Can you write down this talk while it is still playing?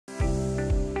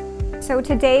So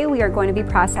today we are going to be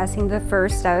processing the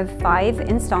first of 5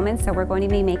 installments that we're going to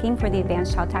be making for the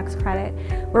Advanced Child Tax Credit.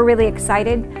 We're really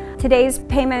excited. Today's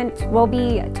payment will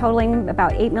be totaling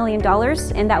about $8 million,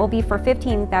 and that will be for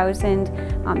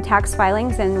 15,000 tax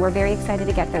filings, and we're very excited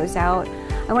to get those out.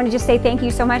 I want to just say thank you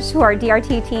so much to our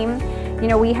DRT team. You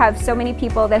know, we have so many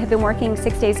people that have been working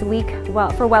 6 days a week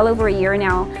for well over a year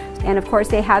now. And of course,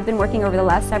 they have been working over the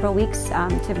last several weeks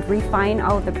to refine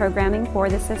all of the programming for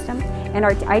the system. And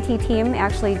our IT team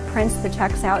actually prints the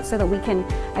checks out so that we can,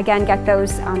 again, get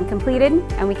those completed,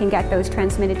 and we can get those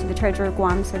transmitted to the Treasurer of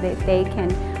Guam so that they can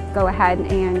go ahead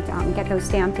and get those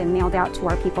stamped and mailed out to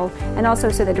our people, and also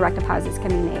so that direct deposits can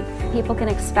be made. People can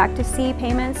expect to see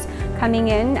payments coming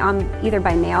in either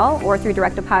by mail or through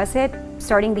direct deposit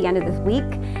starting the end of the week.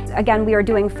 Again, we are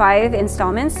doing 5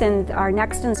 installments, and our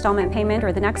next installment payment,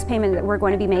 or the next payment that we're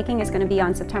going to be making, is going to be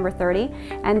on September 30.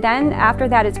 And then after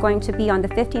that, it's going to be on the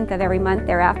 15th of every month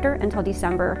thereafter until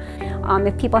December.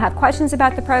 If people have questions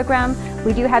about the program,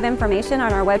 we do have information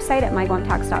on our website at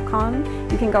myguamtax.com.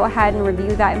 You can go ahead and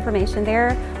review that information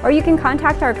there, or you can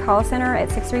contact our call center at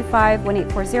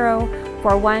 635-1840,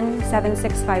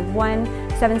 41-7651,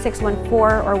 7614,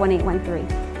 or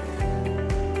 1813.